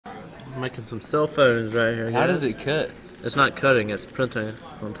I'm making some cell phones right here. How guys. does it cut? It's not cutting, it's printing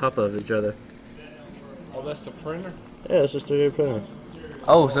on top of each other. Oh, that's the printer? Yeah, it's just 3D printing.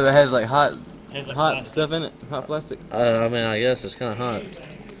 Oh, so it has like hot Plastic. stuff in it, hot plastic, I mean, I guess it's kind of hot.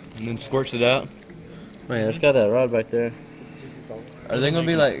 and then squirts it out. Man, it's got that rod back there. Are they gonna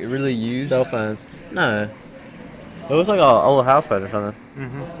be like really used? Cell phones. No. It looks like an old house phone or something.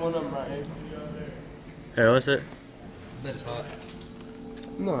 One of them right here. Here, what's it? That's hot.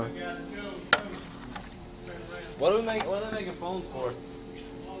 No. What are they making phones for?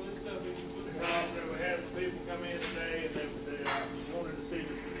 All this stuff that you put in there, we had some people come in today and they wanted to see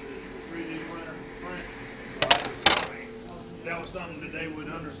the 3D printer print. That was something that they would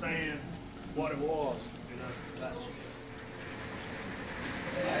understand what it was, you know.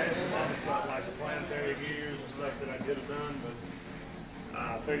 I had some other stuff like the planetary gears and stuff that I could have done, but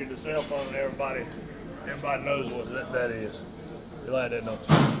I figured the cell phone, everybody knows what that is. You'll add that, don't you?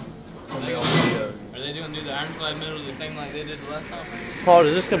 It's gonna be on video. Are they doing the ironclad metals the same like they did the last time? Paul,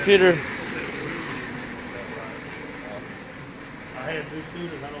 does this computer... I had two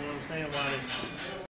students, I don't understand why they